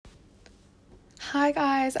Hi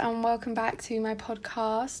guys, and welcome back to my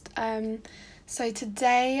podcast. So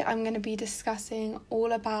today I'm going to be discussing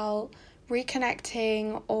all about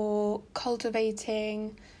reconnecting or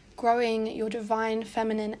cultivating, growing your divine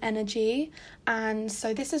feminine energy. And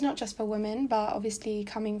so this is not just for women, but obviously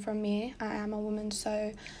coming from me, I am a woman,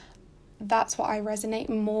 so that's what I resonate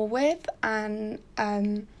more with. And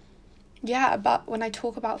but when I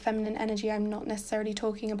talk about feminine energy, I'm not necessarily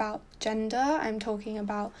talking about gender. I'm talking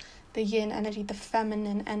about the yin energy, the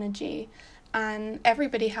feminine energy. And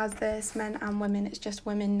everybody has this, men and women. It's just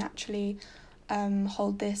women naturally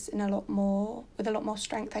hold this with a lot more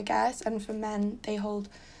strength, I guess. And for men, they hold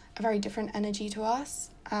a very different energy to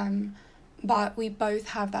us. But we both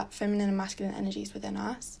have that feminine and masculine energies within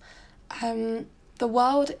us. The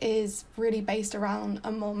world is really based around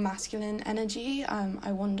a more masculine energy.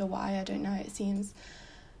 I wonder why, I don't know.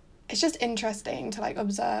 It's just interesting to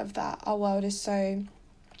observe that our world is so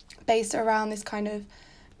based around this kind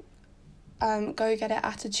of go-getter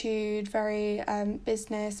attitude, very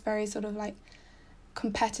business, very sort of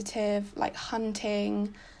competitive,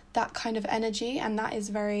 hunting, that kind of energy, and that is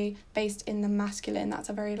very based in the masculine. That's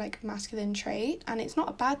a very masculine trait, and it's not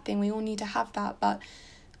a bad thing. We all need to have that, but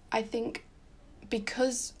I think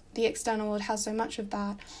because the external world has so much of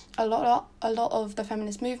that, a lot of the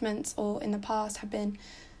feminist movements or in the past have been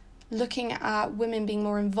looking at women being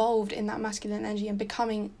more involved in that masculine energy and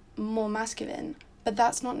becoming more masculine, but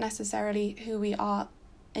that's not necessarily who we are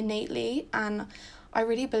innately. And I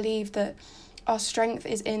really believe that our strength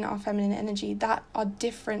is in our feminine energy, that our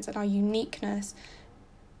difference and our uniqueness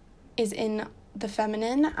is in the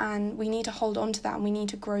feminine, and we need to hold on to that and we need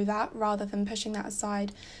to grow that rather than pushing that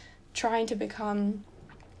aside, trying to become,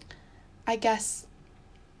 I guess,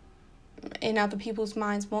 in other people's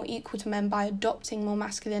minds, more equal to men by adopting more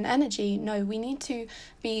masculine energy. No, we need to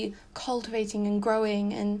be cultivating and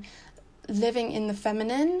growing and living in the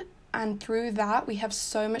feminine, and through that we have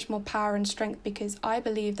so much more power and strength, because I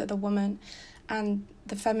believe that the woman and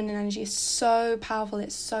the feminine energy is so powerful.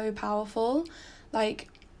 It's so powerful.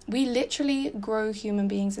 We literally grow human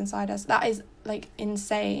beings inside us. That is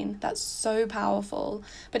insane. That's so powerful.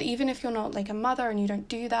 But even if you're not a mother and you don't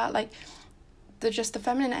do that, the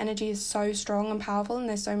feminine energy is so strong and powerful, and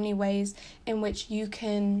there's so many ways in which you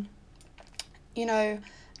can,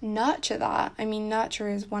 nurture that. I mean, nurture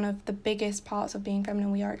is one of the biggest parts of being feminine.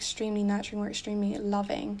 We are extremely nurturing, we're extremely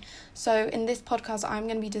loving. So in this podcast, I'm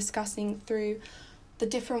going to be discussing through the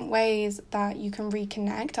different ways that you can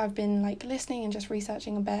reconnect. I've been listening and just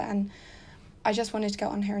researching a bit, and I just wanted to get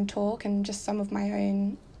on here and talk, and just some of my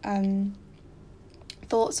own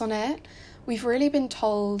thoughts on it. We've really been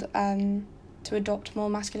told to adopt more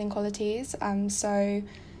masculine qualities, so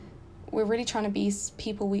we're really trying to be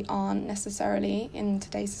people we aren't necessarily in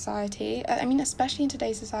today's society. I mean, especially in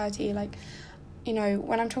today's society,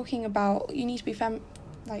 when I'm talking about you need to be feminine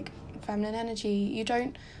energy,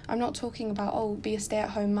 I'm not talking about be a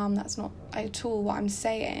stay-at-home mum. That's not at all what I'm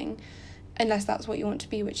saying, unless that's what you want to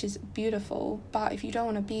be, which is beautiful. But if you don't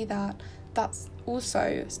want to be that, that's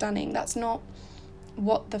also stunning. That's not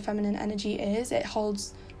what the feminine energy is. It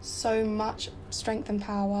holds so much strength and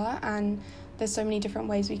power, and there's so many different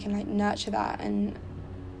ways we can nurture that, and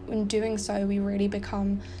in doing so we really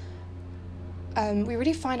become we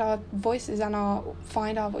really find our voices. I don't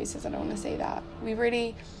want to say that. We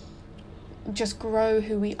really just grow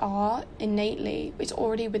who we are innately. It's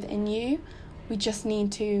already within you. We just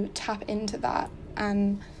need to tap into that,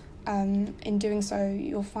 and in doing so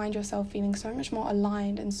you'll find yourself feeling so much more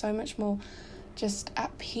aligned and so much more just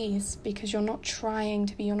at peace, because you're not trying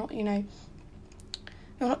to be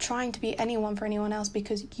anyone for anyone else,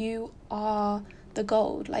 because you are the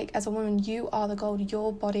gold. As a woman, you are the gold.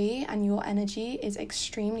 Your body and your energy is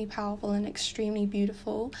extremely powerful and extremely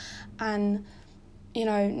beautiful, and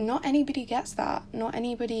not anybody gets that. Not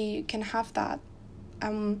anybody can have that.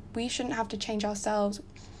 We shouldn't have to change ourselves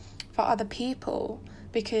for other people,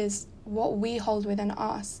 because what we hold within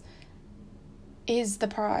us is the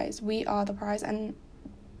prize. We are the prize, and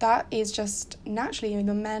that is just naturally,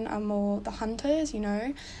 the men are more the hunters,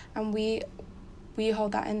 and we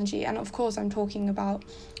hold that energy. And of course I'm talking about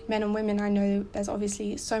men and women. I know there's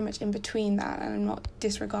obviously so much in between that, and I'm not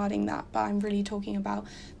disregarding that, but I'm really talking about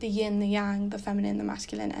the yin, the yang, the feminine, the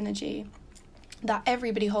masculine energy that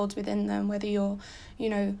everybody holds within them, whether you're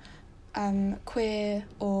queer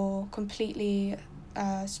or completely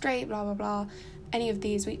straight, blah blah blah. Any of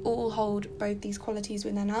these, we all hold both these qualities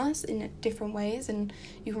within us in different ways, and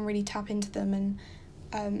you can really tap into them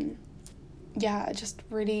and just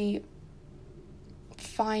really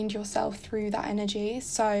find yourself through that energy.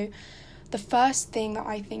 So the first thing that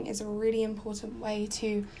I think is a really important way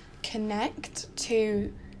to connect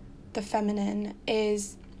to the feminine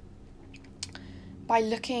is by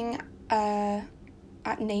looking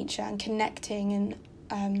at nature and connecting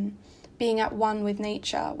and being at one with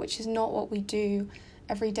nature, which is not what we do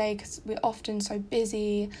every day because we're often so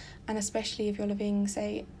busy, and especially if you're living,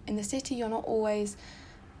 say, in the city, you're not always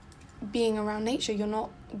being around nature, you're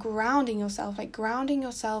not grounding yourself. Like, grounding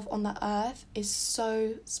yourself on the earth is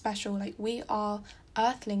so special. Like, we are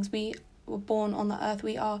earthlings, we were born on the earth,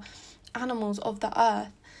 we are animals of the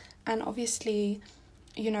earth, and obviously,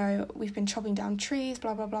 you know, we've been chopping down trees,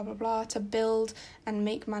 blah blah blah blah blah, to build and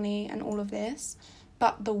make money and all of this.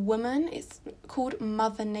 But the woman, it's called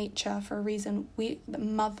Mother Nature for a reason. The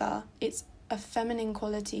mother, it's a feminine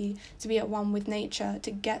quality to be at one with nature, to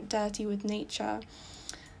get dirty with nature,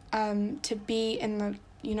 to be in the,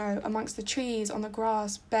 you know, amongst the trees, on the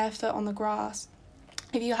grass, barefoot on the grass.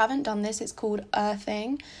 If you haven't done this, it's called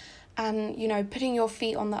earthing. And, you know, putting your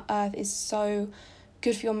feet on the earth is so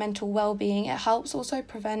good for your mental well-being. It helps also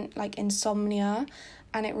prevent, like, insomnia,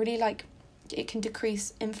 and it really, like, it can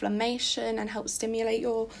decrease inflammation and help stimulate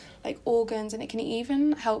your, like, organs, and it can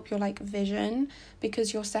even help your, like, vision,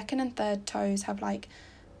 because your second and third toes have, like,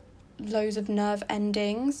 loads of nerve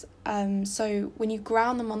endings. So when you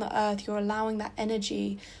ground them on the earth, you're allowing that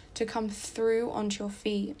energy to come through onto your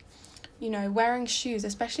feet. You know, wearing shoes,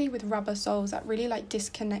 especially with rubber soles, that really, like,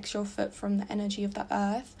 disconnects your foot from the energy of the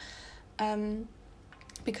earth,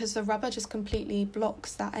 because the rubber just completely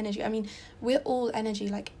blocks that energy. I mean, we're all energy,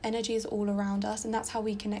 like, energy is all around us, and that's how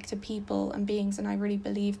we connect to people and beings. And I really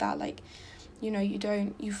believe that, like, you know,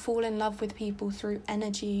 you fall in love with people through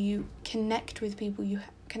energy, you connect with people, you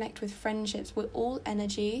connect with friendships. We're all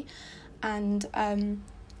energy, and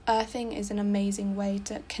earthing is an amazing way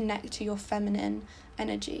to connect to your feminine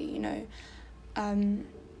energy. You know,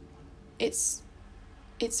 it's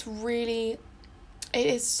really, it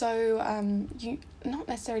is so not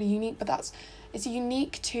necessarily unique, but it's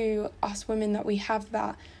unique to us women that we have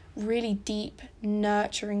that really deep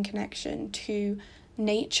nurturing connection to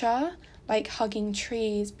nature, like hugging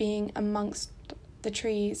trees, being amongst the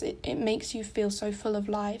trees. It makes you feel so full of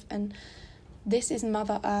life, and this is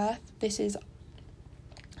Mother Earth, this is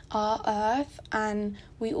our earth, and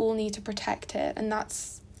we all need to protect it. And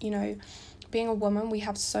that's, you know, being a woman, we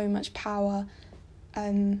have so much power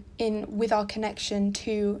with our connection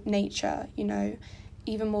to nature, you know,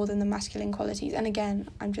 even more than the masculine qualities. And again,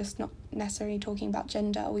 I'm just not necessarily talking about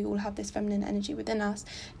gender. We all have this feminine energy within us.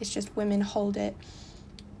 It's just women hold it.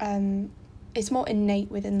 It's more innate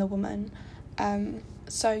within the woman.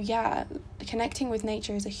 So yeah, connecting with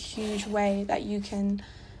nature is a huge way that you can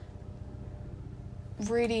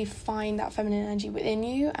really find that feminine energy within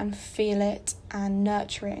you and feel it and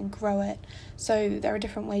nurture it and grow it. So there are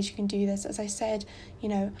different ways you can do this. As I said, you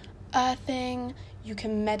know, earthing, you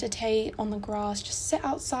can meditate on the grass, just sit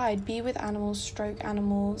outside, be with animals, stroke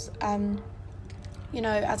animals. You know,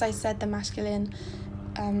 as I said, the masculine,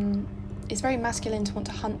 it's very masculine to want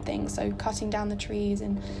to hunt things, so cutting down the trees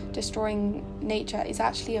and destroying nature is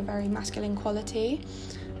actually a very masculine quality.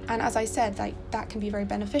 And as I said, like, that can be very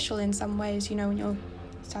beneficial in some ways, you know, when you're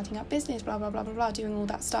starting up business, blah, blah, blah, blah, blah, doing all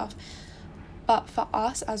that stuff. But for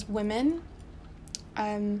us as women,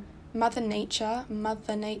 Mother Nature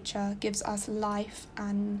gives us life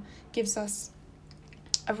and gives us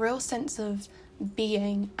a real sense of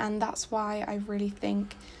being. And that's why I really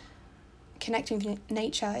think connecting with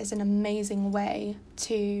nature is an amazing way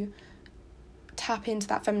to tap into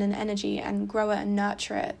that feminine energy and grow it and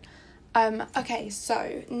nurture it. Okay,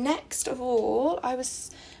 so next of all,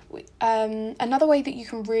 another way that you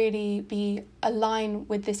can really be aligned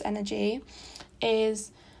with this energy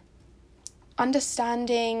is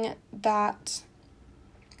understanding that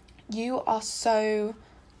you are so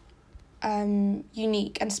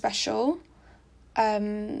unique and special.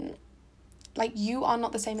 Like, you are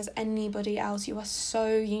not the same as anybody else. You are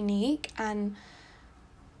so unique, and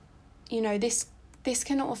you know, this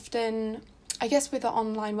can often, I guess, with the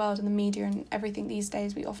online world and the media and everything these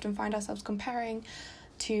days, we often find ourselves comparing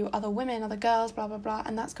to other women, other girls, blah, blah, blah.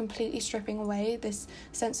 And that's completely stripping away this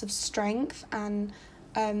sense of strength and,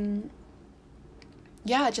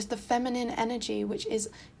 just the feminine energy, which is,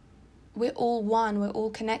 we're all one, we're all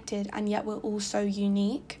connected, and yet we're all so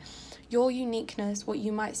unique. Your uniqueness, what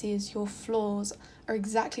you might see as your flaws, are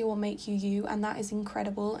exactly what make you you, and that is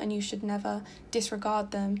incredible, and you should never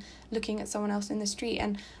disregard them looking at someone else in the street.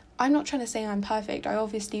 And I'm not trying to say I'm perfect. I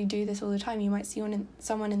obviously do this all the time. You might see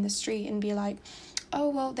someone in the street and be like, oh,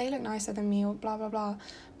 well, they look nicer than me, or blah, blah, blah.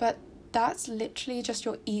 But that's literally just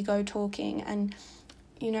your ego talking. And,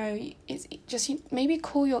 you know, it's just, maybe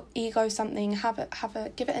call your ego something,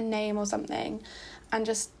 give it a name or something, and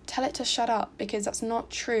just tell it to shut up, because that's not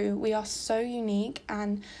true. We are so unique,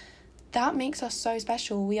 and that makes us so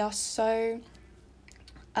special. We are so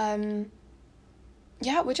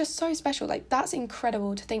we're just so special. Like, that's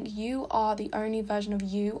incredible to think you are the only version of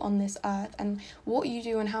you on this earth, and what you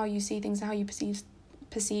do and how you see things and how you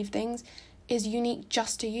perceive things is unique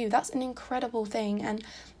just to you. That's an incredible thing, and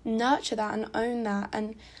nurture that and own that.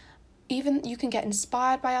 And even you can get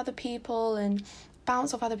inspired by other people and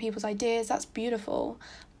bounce off other people's ideas. That's beautiful.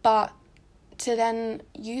 But to then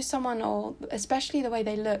use someone, or especially the way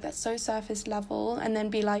they look, that's so surface level, and then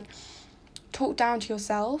be like, talk down to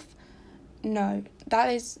yourself. No,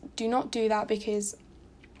 do not do that, because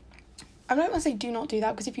I don't want to say do not do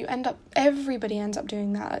that, because if you everybody ends up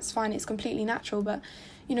doing that, it's fine, it's completely natural. But,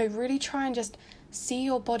 really try and just see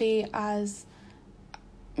your body as,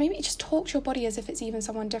 maybe just talk to your body as if it's even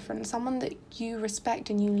someone different, someone that you respect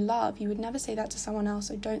and you love. You would never say that to someone else,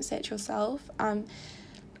 so don't say it to yourself.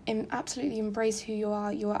 Absolutely embrace who you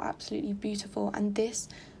are. You are absolutely beautiful, and this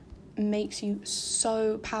makes you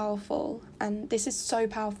so powerful. And this is so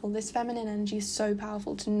powerful. This feminine energy is so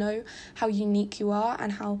powerful, to know how unique you are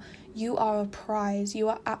and how you are a prize. You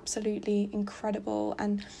are absolutely incredible,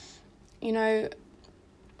 and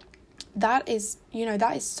that is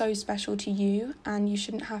so special to you, and you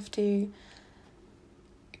shouldn't have to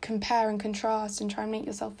compare and contrast and try and make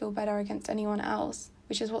yourself feel better against anyone else,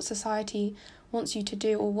 which is what society wants you to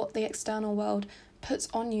do, or what the external world puts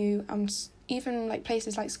on you. Even like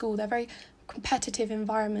places like school, they're very competitive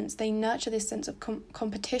environments. They nurture this sense of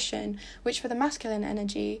competition, which for the masculine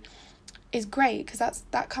energy is great, because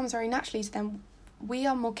that comes very naturally to them. We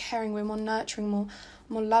are more caring, we're more nurturing, more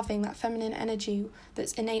loving. That feminine energy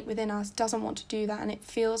that's innate within us doesn't want to do that, and it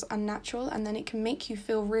feels unnatural, and then it can make you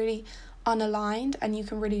feel really unaligned, and you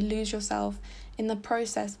can really lose yourself in the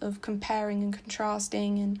process of comparing and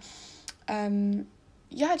contrasting, and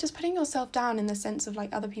just putting yourself down in the sense of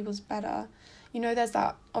like other people's better. There's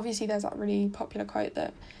that really popular quote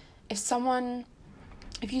that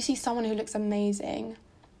if you see someone who looks amazing,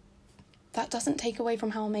 that doesn't take away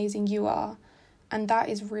from how amazing you are. And that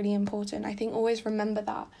is really important. I think always remember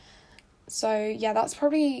that. So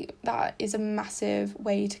that is a massive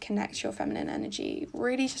way to connect to your feminine energy.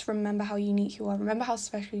 Really just remember how unique you are. Remember how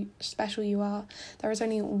special you are. There is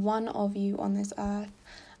only one of you on this earth.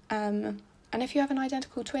 And if you have an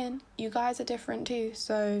identical twin, you guys are different too.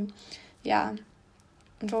 So yeah,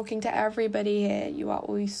 I'm talking to everybody here. You are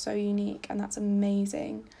always so unique, and that's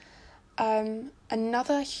amazing.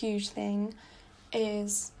 Another huge thing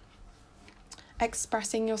is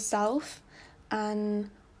expressing yourself and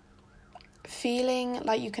feeling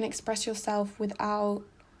like you can express yourself without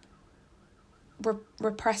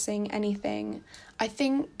repressing anything. I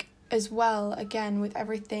think as well, again, with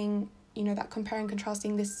everything, that comparing,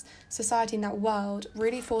 contrasting, this society and that world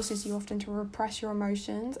really forces you often to repress your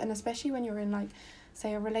emotions. And especially when you're in, like,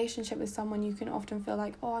 say, a relationship with someone, you can often feel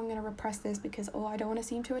like, I'm going to repress this because, I don't want to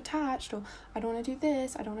seem too attached, or I don't want to do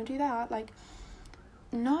this, I don't want to do that. Like,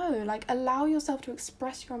 no, like, allow yourself to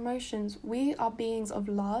express your emotions. We are beings of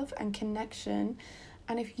love and connection,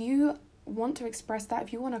 and if you want to express that,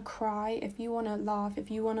 if you want to cry, if you want to laugh,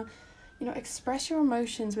 if you want to, express your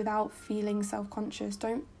emotions without feeling self-conscious.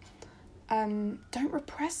 Don't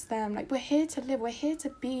repress them. Like, we're here to live, we're here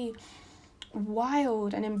to be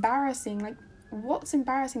wild and embarrassing. Like, what's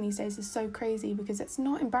embarrassing these days is so crazy, because it's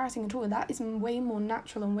not embarrassing at all. That is way more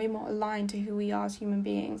natural and way more aligned to who we are as human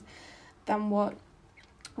beings than what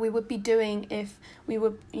we would be doing if we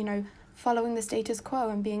were, following the status quo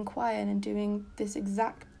and being quiet and doing this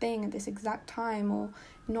exact thing at this exact time, or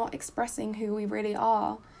not expressing who we really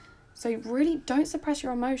are. So really don't suppress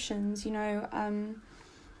your emotions.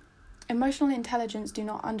 Emotional intelligence, do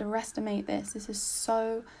not underestimate this. It's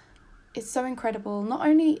so incredible. Not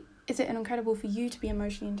only is it incredible for you to be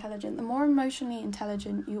emotionally intelligent, the more emotionally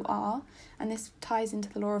intelligent you are, and this ties into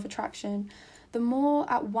the law of attraction, the more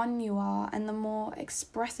at one you are, and the more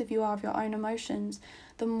expressive you are of your own emotions,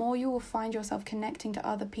 the more you will find yourself connecting to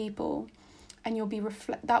other people, and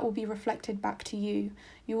that will be reflected back to you.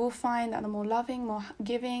 You will find that the more loving, more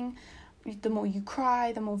giving, the more you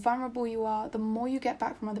cry, the more vulnerable you are, the more you get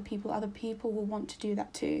back from other people will want to do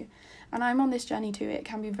that too. And I'm on this journey too. It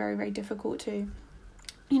can be very, very difficult to,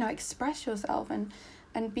 express yourself and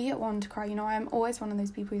be at one to cry. I'm always one of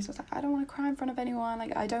those people who's just like, I don't want to cry in front of anyone.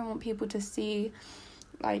 Like, I don't want people to see,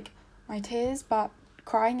 like, my tears. But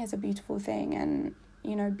crying is a beautiful thing, and,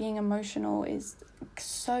 being emotional is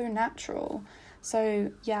so natural.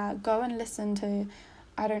 So, yeah, go and listen to,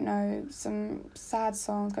 I don't know, some sad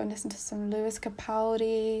songs. Go and listen to some Lewis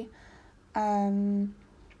Capaldi,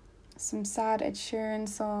 some sad Ed Sheeran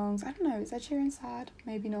songs. I don't know, is Ed Sheeran sad?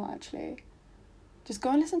 Maybe not, actually. Just go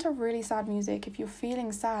and listen to really sad music. If you're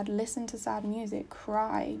feeling sad, listen to sad music,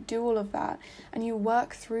 cry, do all of that. And you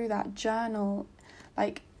work through that, journal,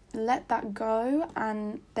 like, let that go,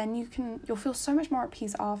 and then you'll feel so much more at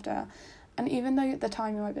peace after. And even though at the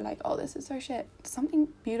time you might be like, oh, this is so shit, something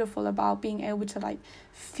beautiful about being able to, like,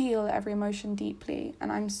 feel every emotion deeply.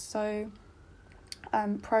 And I'm so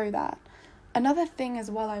pro that. Another thing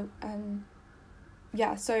as well,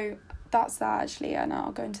 so that's that, actually, and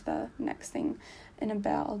I'll go into the next thing in a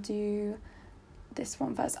bit. I'll do this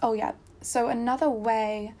one first. Oh yeah, so another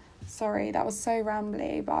way, sorry, that was so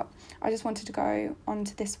rambly, but I just wanted to go on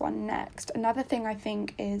to this one next. Another thing I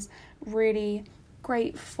think is really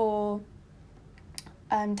great for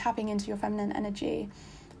tapping into your feminine energy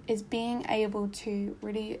is being able to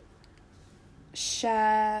really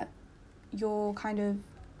share your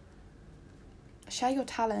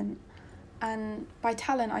talent. And by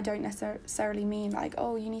talent, I don't necessarily mean like,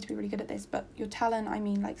 oh, you need to be really good at this, but your talent, I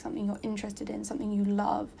mean like something you're interested in, something you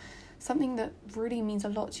love, something that really means a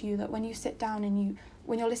lot to you, that when you sit down and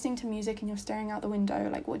when you're listening to music and you're staring out the window,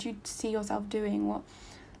 like, what do you see yourself doing?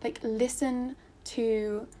 Listen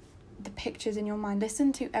to the pictures in your mind,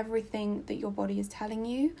 listen to everything that your body is telling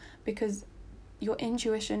you, because your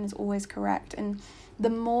intuition is always correct. And the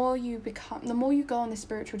more you go on this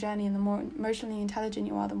spiritual journey, and the more emotionally intelligent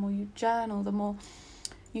you are, the more you journal, the more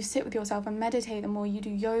you sit with yourself and meditate, the more you do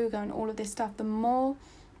yoga and all of this stuff, the more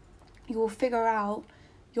you will figure out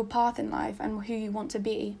your path in life and who you want to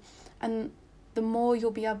be. And the more you'll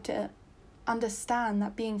be able to understand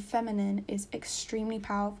that being feminine is extremely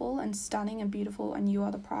powerful and stunning and beautiful, and you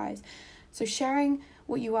are the prize. So sharing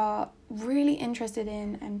what you are really interested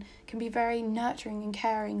in and can be very nurturing and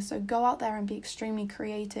caring. So go out there and be extremely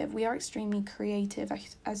creative. We are extremely creative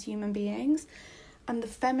as human beings. And the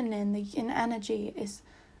feminine, the yin energy is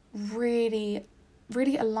really,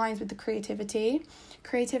 really aligns with the creativity.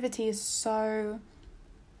 Creativity is so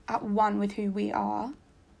at one with who we are.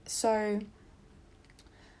 So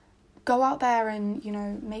go out there and,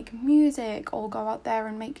 make music, or go out there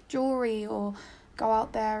and make jewelry, or go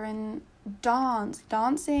out there and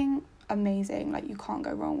dancing, amazing. Like, you can't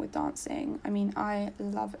go wrong with dancing. I mean, I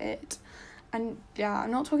love it. And yeah,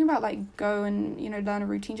 I'm not talking about like go and learn a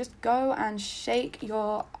routine. Just go and shake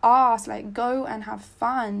your ass, like go and have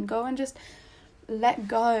fun, go and just let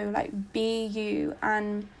go, like be you,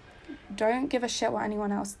 and don't give a shit what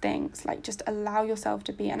anyone else thinks. Like, just allow yourself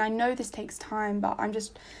to be. And I know this takes time, but I'm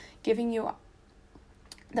just giving you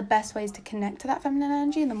the best ways to connect to that feminine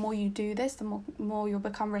energy. And the more you do this, the more you'll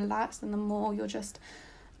become relaxed, and the more you'll just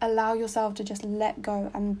allow yourself to just let go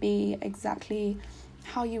and be exactly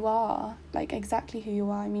how you are, like exactly who you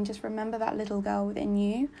are. I mean, just remember that little girl within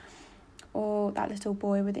you, or that little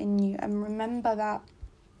boy within you, and remember that.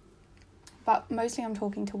 But mostly I'm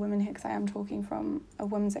talking to women here, because I am talking from a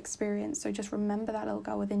woman's experience. So just remember that little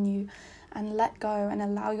girl within you, and let go and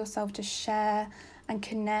allow yourself to share and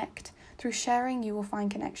connect. Through sharing, you will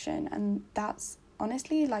find connection, and that's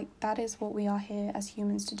honestly, like, that is what we are here as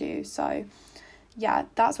humans to do. So yeah,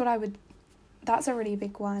 that's a really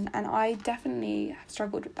big one, and I definitely have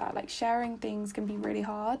struggled with that. Like, sharing things can be really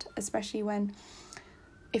hard, especially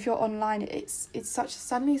if you're online, it's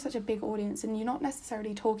suddenly such a big audience, and you're not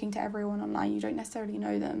necessarily talking to everyone online, you don't necessarily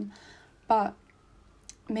know them, but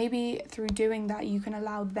maybe through doing that you can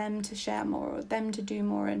allow them to share more, or them to do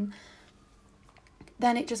more, and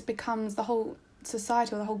then it just becomes the whole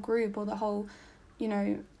society, or the whole group, or the whole,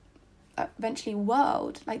 eventually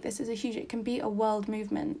world. Like, this is it can be a world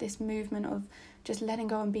movement, this movement of just letting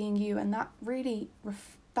go and being you, and that really,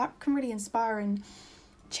 that can really inspire and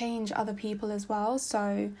change other people as well.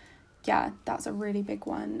 So yeah, that's a really big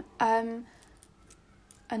one.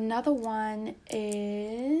 Another one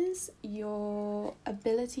is your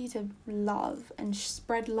ability to love and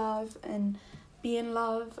spread love and be in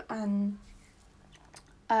love, and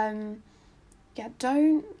I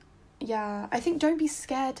think don't be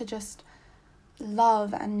scared to just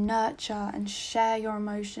love and nurture and share your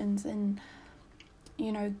emotions, and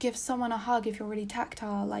give someone a hug if you're really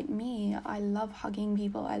tactile like me. I love hugging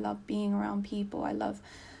people, I love being around people, I love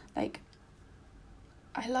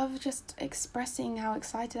just expressing how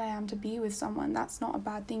excited I am to be with someone. That's not a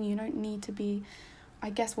bad thing. You don't need to be, I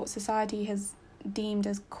guess, what society has deemed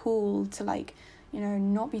as cool to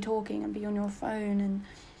not be talking and be on your phone, and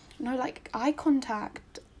eye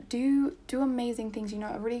contact, do amazing things.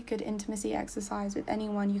 A really good intimacy exercise with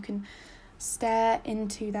anyone, you can stare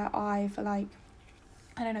into their eye for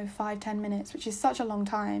 5-10 minutes, which is such a long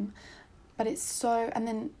time, but it's so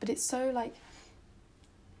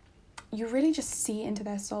you really just see into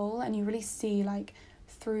their soul, and you really see like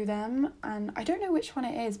through them. And I don't know which one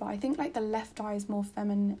it is, but I think like the left eye is more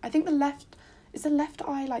feminine. I think the left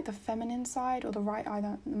eye like the feminine side, or the right eye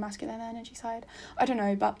the masculine energy side. I don't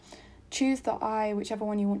know, but choose the eye, whichever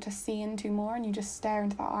one you want to see into more, and you just stare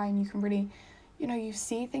into that eye, and you can really, you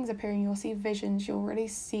see things appearing, you'll see visions, you'll really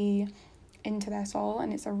see into their soul,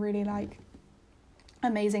 and it's a really like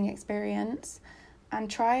amazing experience. And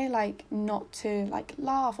try like not to like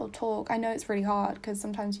laugh or talk. I know it's really hard because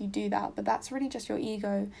sometimes you do that, but that's really just your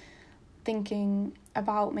ego thinking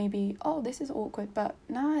about maybe, oh, this is awkward, but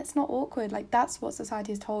nah, it's not awkward. Like, that's what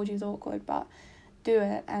society has told you is awkward, but do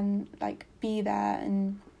it, and like be there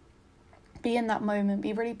and be in that moment,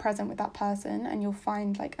 be really present with that person, and you'll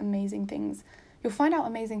find like amazing things. You'll find out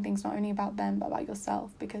amazing things not only about them but about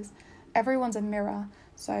yourself, because everyone's a mirror,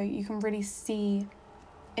 so you can really see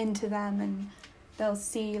into them and they'll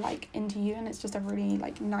see like into you, and it's just a really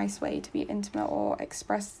like nice way to be intimate or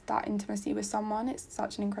express that intimacy with someone. It's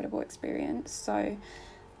such an incredible experience. So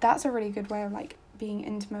that's a really good way of like being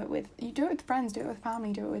intimate with. You do it with friends, do it with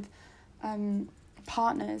family, do it with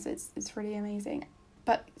partners. It's really amazing.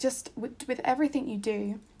 But just with everything you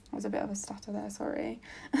do, that was a bit of a stutter there, sorry.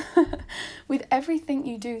 With everything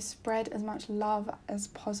you do, spread as much love as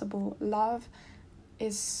possible. Love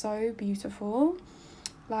is so beautiful.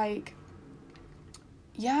 Like,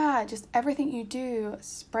 yeah, just everything you do,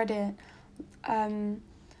 spread it.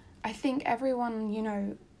 I think everyone,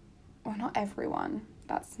 well, not everyone,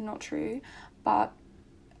 that's not true, but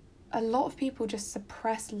a lot of people just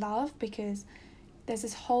suppress love because there's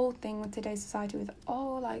this whole thing with today's society with,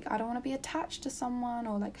 oh, like, I don't want to be attached to someone,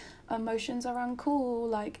 or like, emotions are uncool,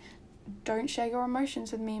 like, don't share your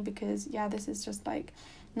emotions with me because, yeah, this is just like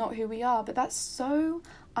not who we are. But that's so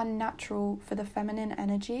unnatural for the feminine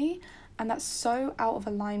energy, and that's so out of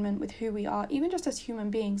alignment with who we are, even just as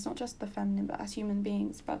human beings, not just the feminine, but as human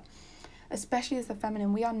beings. But especially as the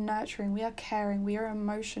feminine, we are nurturing, we are caring, we are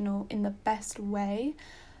emotional in the best way,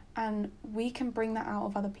 and we can bring that out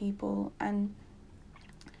of other people. And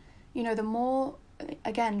the more,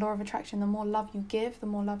 again, law of attraction, the more love you give, the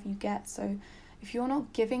more love you get. So if you're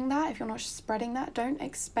not giving that, if you're not spreading that, don't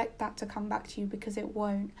expect that to come back to you, because it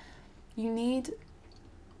won't. You need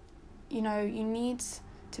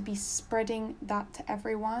to be spreading that to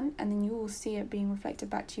everyone, and then you will see it being reflected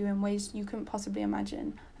back to you in ways you couldn't possibly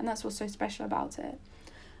imagine. And that's what's so special about it.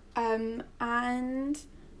 And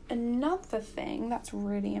another thing that's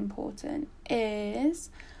really important is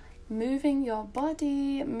moving your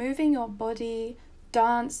body,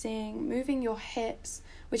 dancing, moving your hips,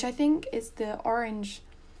 which I think is the orange,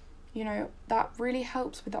 that really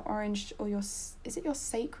helps with the orange, or is it your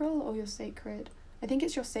sacral or your sacred? I think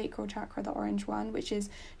it's your sacral chakra, the orange one, which is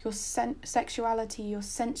your sexuality, your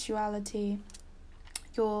sensuality,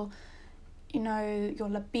 your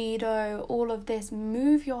libido, all of this.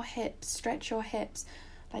 Move your hips, stretch your hips,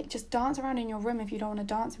 like just dance around in your room if you don't want to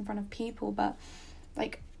dance in front of people, but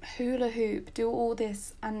like hula hoop, do all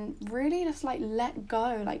this, and really just like let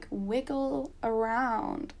go, like wiggle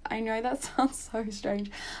around. I know that sounds so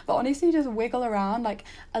strange, but honestly, just wiggle around, like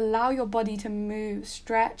allow your body to move,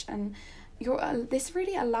 stretch, and this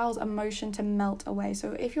really allows emotion to melt away.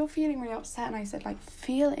 So if you're feeling really upset, and I said like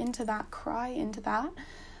feel into that, cry into that,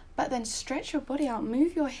 but then stretch your body out,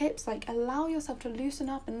 move your hips, like allow yourself to loosen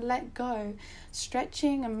up and let go.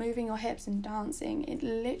 Stretching and moving your hips and dancing, it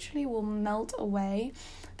literally will melt away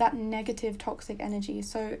that negative toxic energy.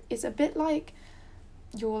 So it's a bit like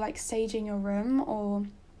you're like saging your room, or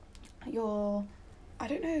I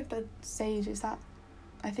don't know if the sage is that,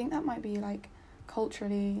 I think that might be like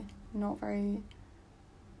culturally not very,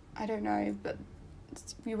 I don't know, but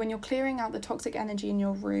when you're clearing out the toxic energy in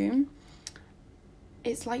your room,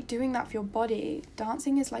 it's like doing that for your body.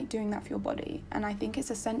 Dancing is like doing that for your body, and I think it's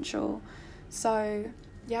essential. So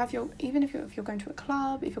yeah, if you're going to a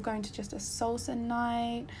club, if you're going to just a salsa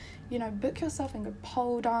night, book yourself in, go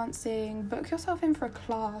pole dancing, book yourself in for a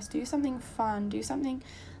class, do something fun, do something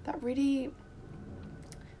that really,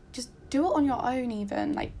 just do it on your own.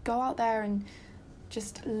 Even like go out there and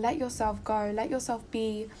just let yourself go, let yourself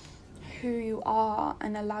be who you are,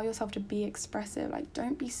 and allow yourself to be expressive. Like,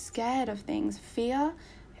 don't be scared of things. Fear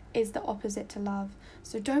is the opposite to love.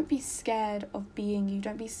 So don't be scared of being you,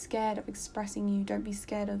 don't be scared of expressing you, don't be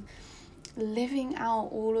scared of living out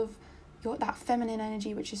all of that feminine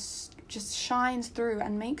energy, which is just shines through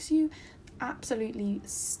and makes you absolutely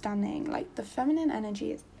stunning. Like, the feminine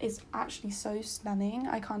energy is actually so stunning,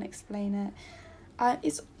 I can't explain it.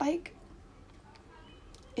 It's like,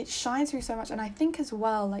 it shines through so much. And I think as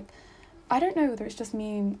well, like, I don't know whether it's just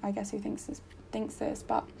me, I guess, who thinks this,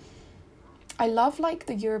 but I love like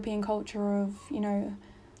the European culture of, you know,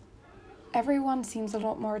 everyone seems a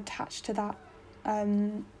lot more attached to that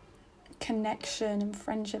connection and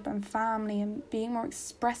friendship and family and being more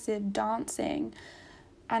expressive, dancing.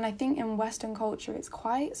 And I think in Western culture it's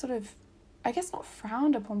quite sort of, I guess not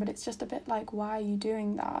frowned upon, but it's just a bit like, why are you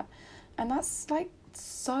doing that? And that's like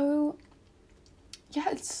so, yeah,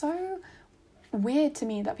 it's so weird to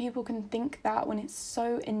me that people can think that when it's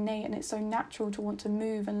so innate and it's so natural to want to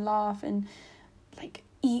move and laugh and like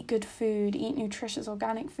eat good food, eat nutritious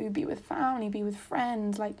organic food, be with family, be with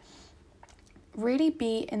friends, like really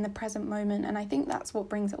be in the present moment. And I think that's what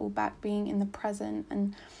brings it all back, being in the present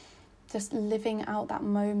and just living out that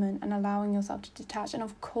moment and allowing yourself to detach. And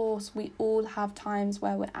of course we all have times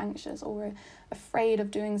where we're anxious or we're afraid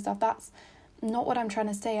of doing stuff. That's not what I'm trying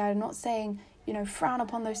to say. I'm not saying, you know, frown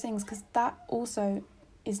upon those things, because that also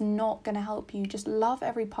is not going to help you. Just love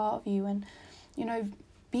every part of you and, you know,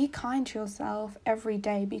 be kind to yourself every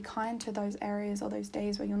day. Be kind to those areas or those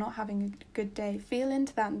days where you're not having a good day. Feel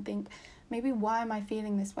into that and think, maybe why am I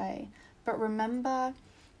feeling this way? But remember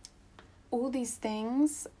all these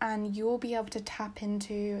things and you'll be able to tap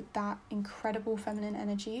into that incredible feminine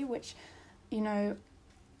energy, which, you know,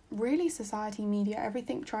 really society, media,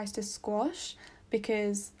 everything tries to squash,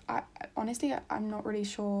 because I'm not really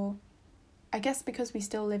sure. I guess because we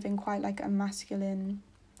still live in quite like a masculine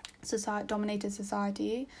dominated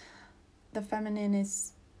society, the feminine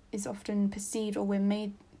is often perceived, or we're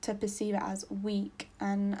made to perceive it as weak,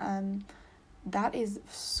 and that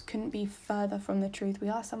couldn't be further from the truth. We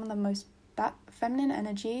are some of the most, that feminine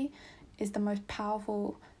energy is the most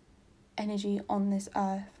powerful energy on this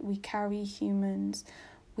earth. We carry humans,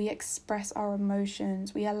 we express our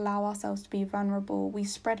emotions, we allow ourselves to be vulnerable, we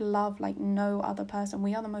spread love like no other person.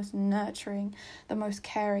 We are the most nurturing, the most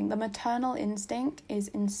caring. The maternal instinct is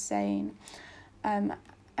insane. And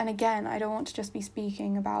again, I don't want to just be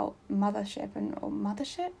speaking about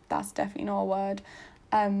mothership, that's definitely not a word,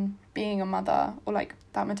 being a mother or like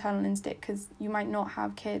that maternal instinct, because you might not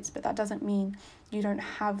have kids, but that doesn't mean you don't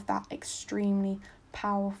have that extremely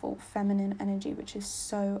powerful feminine energy, which is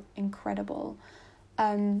so incredible.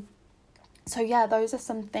 So yeah, those are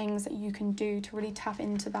some things that you can do to really tap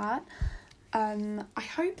into that. I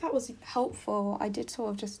hope that was helpful. I did sort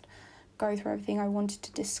of just go through everything I wanted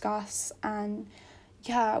to discuss, and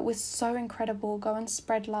yeah, it was so incredible. Go and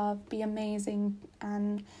spread love, be amazing,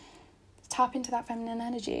 and tap into that feminine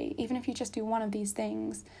energy. Even if you just do one of these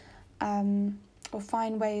things, or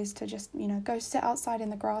find ways to just, you know, go sit outside in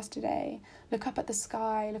the grass today, look up at the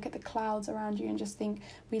sky, look at the clouds around you, and just think,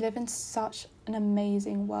 we live in such an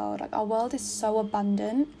amazing world. Like, our world is so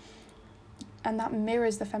abundant, and that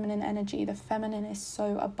mirrors the feminine energy. The feminine is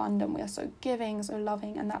so abundant. We are so giving, so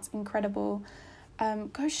loving, and that's incredible.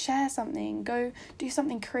 Go share something, go do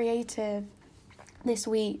something creative this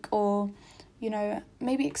week, or, you know,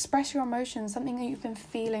 maybe express your emotions, something that you've been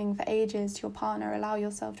feeling for ages, to your partner. Allow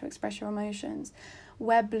yourself to express your emotions.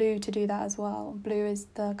 Wear blue to do that as well. Blue is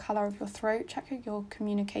the colour of your throat chakra, your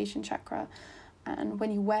communication chakra. And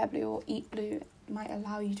when you wear blue or eat blue, it might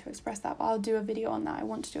allow you to express that. But I'll do a video on that. I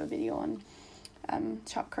want to do a video on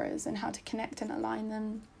chakras and how to connect and align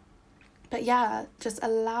them. But yeah, just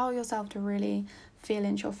allow yourself to really feel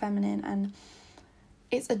into your feminine. And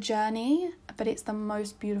it's a journey, but it's the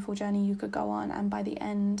most beautiful journey you could go on. And by the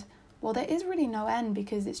end, well, there is really no end,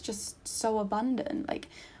 because it's just so abundant. Like,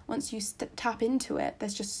 once you tap into it,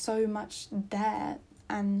 there's just so much there,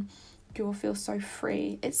 and you'll feel so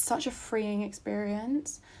free. It's such a freeing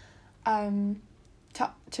experience,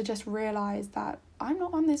 to just realize that I'm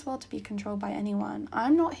not on this world to be controlled by anyone.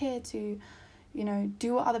 I'm not here to, you know,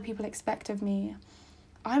 do what other people expect of me.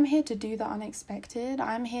 I'm here to do the unexpected.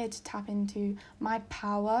 I'm here to tap into my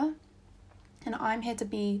power, and I'm here to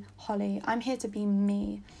be Holly. I'm here to be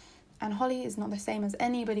me, and Holly is not the same as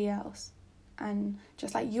anybody else. And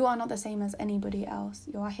just like you are not the same as anybody else,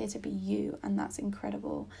 you are here to be you, and that's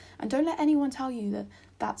incredible. And don't let anyone tell you that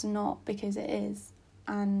that's not, because it is.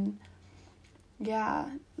 And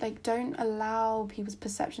yeah, like, don't allow people's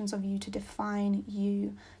perceptions of you to define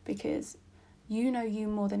you, because you know you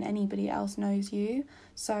more than anybody else knows you.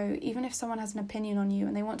 So even if someone has an opinion on you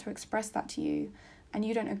and they want to express that to you, and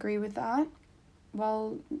you don't agree with that,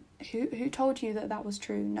 well, who told you that was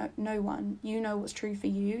true? No one. You know what's true for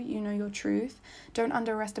you. You know your truth. Don't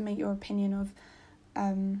underestimate your opinion of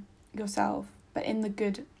yourself, but in the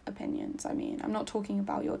good opinions. I mean, I'm not talking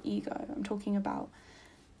about your ego. I'm talking about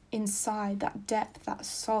inside, that depth, that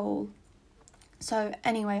soul. So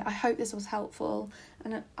anyway, I hope this was helpful,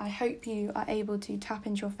 and I hope you are able to tap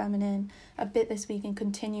into your feminine a bit this week and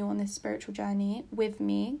continue on this spiritual journey with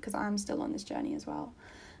me, because I'm still on this journey as well.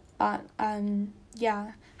 But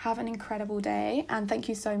yeah, have an incredible day, and thank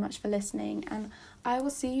you so much for listening, and I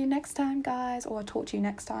will see you next time, guys, or I'll talk to you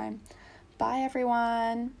next time. Bye,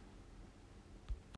 everyone.